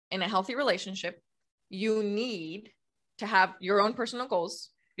in a healthy relationship, you need to have your own personal goals.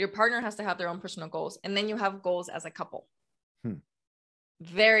 Your partner has to have their own personal goals. And then you have goals as a couple.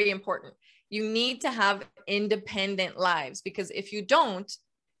 Very important. You need to have independent lives, because if you don't,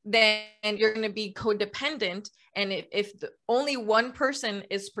 then you're going to be codependent. And if only one person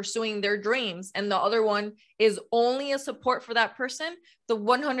is pursuing their dreams and the other one is only a support for that person, the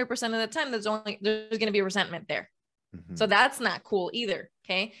 100% of the time, there's going to be resentment there. So that's not cool either.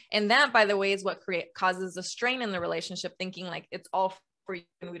 Okay. And that, by the way, is what causes a strain in the relationship, thinking like it's all for you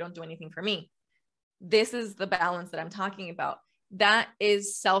and we don't do anything for me. This is the balance that I'm talking about. That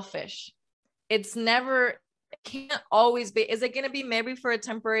is selfish. It's never, it can't always be. Is it going to be maybe for a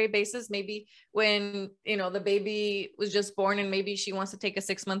temporary basis? Maybe when, the baby was just born and maybe she wants to take a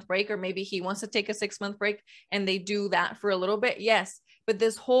 6-month break, or maybe he wants to take a 6-month break and they do that for a little bit. Yes. But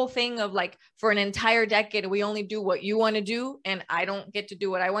this whole thing of like, for an entire decade, we only do what you want to do and I don't get to do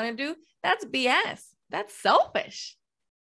what I want to do. That's BS. That's selfish.